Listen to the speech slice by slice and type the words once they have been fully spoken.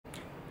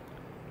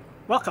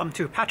Welcome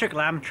to Patrick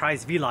Lamb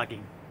Tries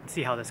Vlogging. Let's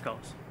see how this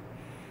goes.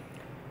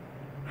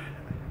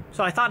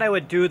 So I thought I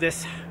would do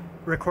this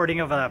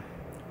recording of a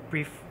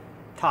brief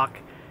talk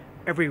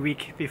every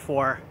week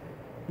before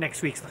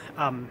next week's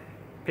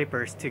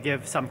papers to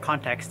give some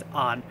context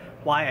on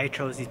why I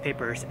chose these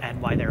papers and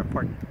why they're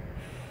important.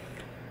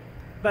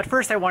 But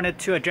first I wanted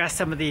to address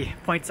some of the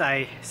points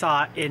I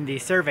saw in the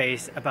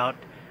surveys about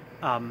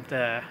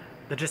the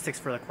logistics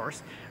for the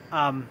course.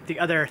 The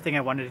other thing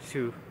I wanted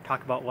to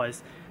talk about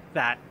was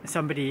that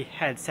somebody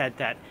had said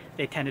that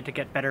they tended to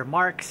get better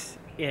marks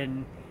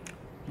in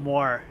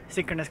more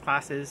synchronous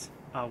classes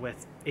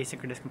with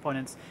asynchronous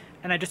components,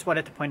 and I just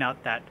wanted to point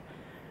out that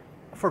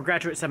for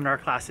graduate seminar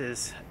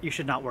classes you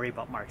should not worry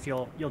about marks.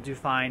 You'll do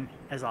fine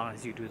as long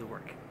as you do the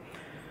work.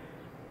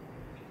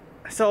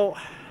 So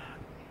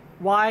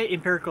why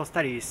empirical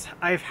studies?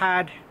 I've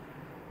had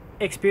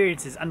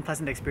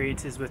unpleasant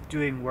experiences with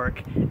doing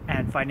work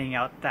and finding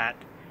out that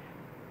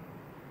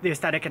the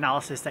static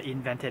analysis that you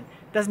invented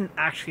doesn't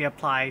actually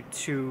apply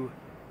to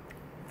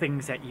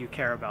things that you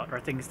care about or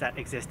things that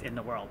exist in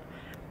the world.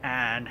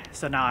 And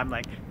so now I'm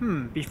like,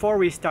 before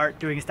we start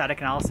doing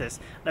static analysis,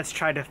 let's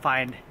try to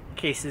find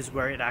cases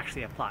where it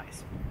actually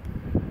applies.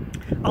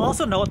 I'll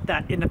also note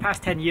that in the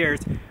past 10 years,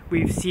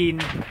 we've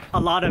seen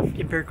a lot of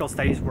empirical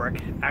studies work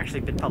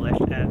actually been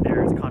published, and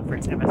there's a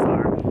conference,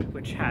 MSR,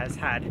 which has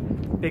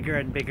had bigger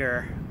and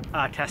bigger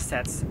test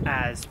sets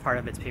as part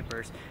of its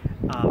papers,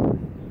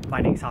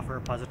 finding software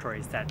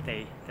repositories that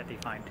they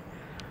find.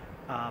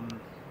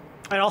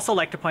 I'd also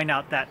like to point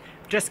out that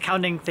just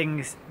counting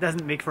things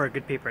doesn't make for a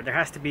good paper. There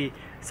has to be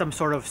some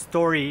sort of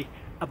story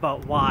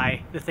about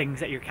why the things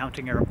that you're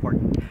counting are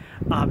important.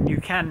 You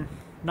can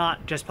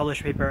not just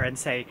publish a paper and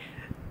say,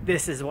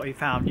 this is what we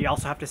found. You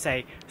also have to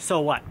say, so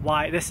what?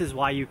 Why? This is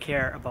why you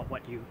care about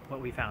what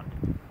we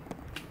found.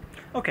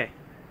 Okay,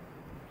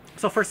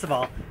 so first of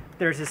all,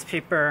 there's this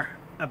paper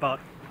about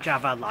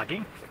Java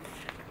logging.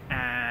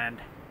 And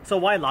so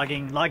why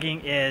logging?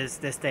 Logging is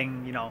this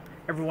thing, you know,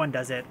 everyone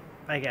does it.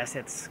 I guess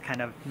it's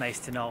kind of nice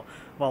to know,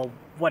 well,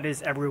 what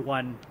is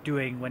everyone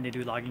doing when they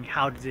do logging?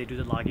 How do they do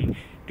the logging?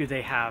 Do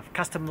they have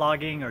custom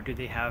logging or do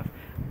they have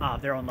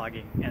their own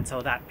logging? And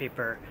so that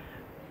paper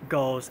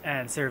goes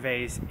and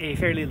surveys a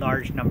fairly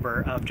large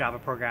number of Java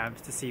programs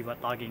to see what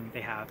logging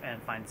they have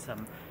and find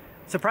some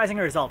surprising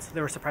results.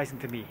 They were surprising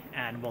to me,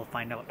 and we'll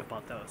find out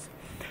about those.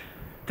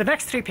 The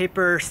next three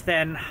papers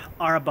then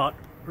are about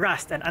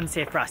Rust and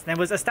unsafe Rust. And it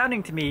was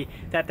astounding to me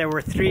that there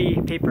were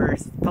 3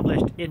 papers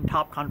published in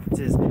top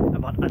conferences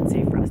about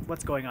unsafe Rust.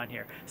 What's going on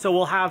here? So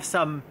we'll have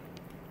some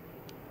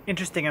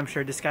interesting, I'm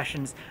sure,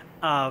 discussions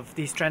of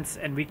the strengths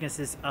and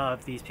weaknesses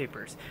of these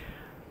papers.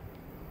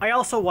 I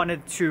also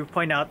wanted to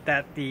point out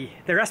that the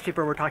Rust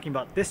paper we're talking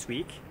about this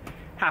week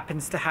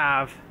happens to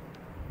have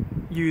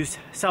used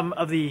some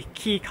of the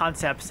key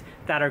concepts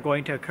that are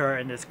going to occur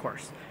in this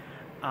course.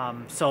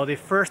 So the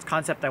first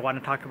concept I want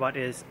to talk about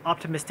is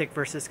optimistic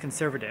versus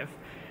conservative,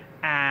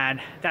 and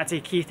that's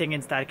a key thing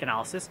in static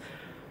analysis.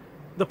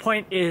 The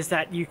point is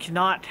that you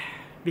cannot,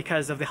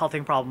 because of the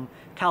halting problem,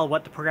 tell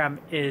what the program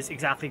is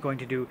exactly going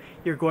to do.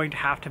 You're going to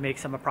have to make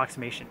some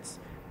approximations.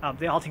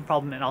 The halting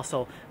problem and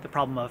also the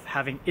problem of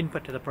having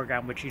input to the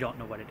program which you don't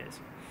know what it is.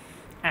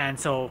 And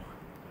so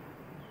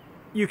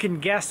you can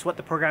guess what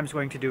the program is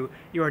going to do.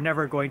 You are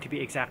never going to be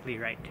exactly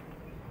right.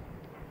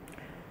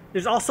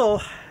 There's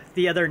also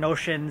the other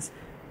notions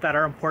that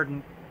are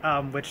important,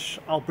 which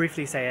I'll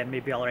briefly say, and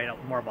maybe I'll write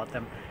out more about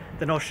them.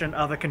 The notion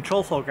of a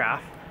control flow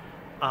graph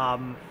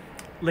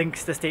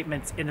links the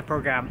statements in the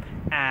program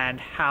and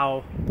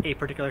how a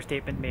particular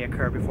statement may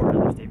occur before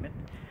another statement.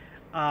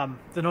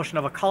 The notion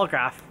of a call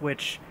graph,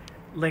 which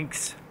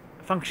links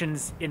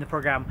functions in the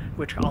program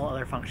which call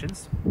other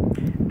functions.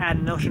 And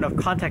the notion of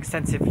context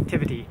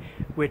sensitivity,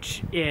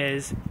 which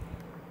is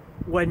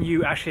when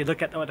you actually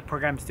look at what the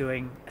program's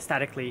doing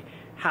statically,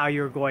 how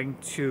you're going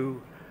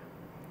to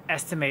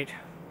estimate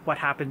what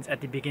happens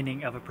at the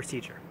beginning of a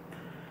procedure.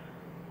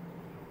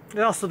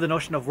 There's also the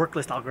notion of work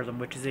list algorithm,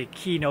 which is a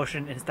key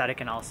notion in static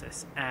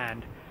analysis,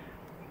 and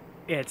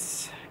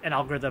it's an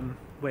algorithm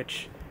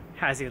which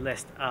has a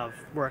list of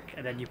work,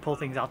 and then you pull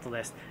things out the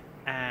list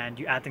and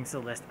you add things to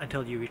the list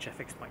until you reach a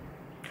fixed point.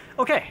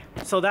 Okay,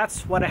 so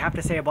that's what I have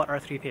to say about our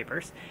 3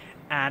 papers,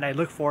 and I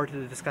look forward to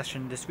the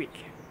discussion this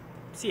week.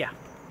 See ya.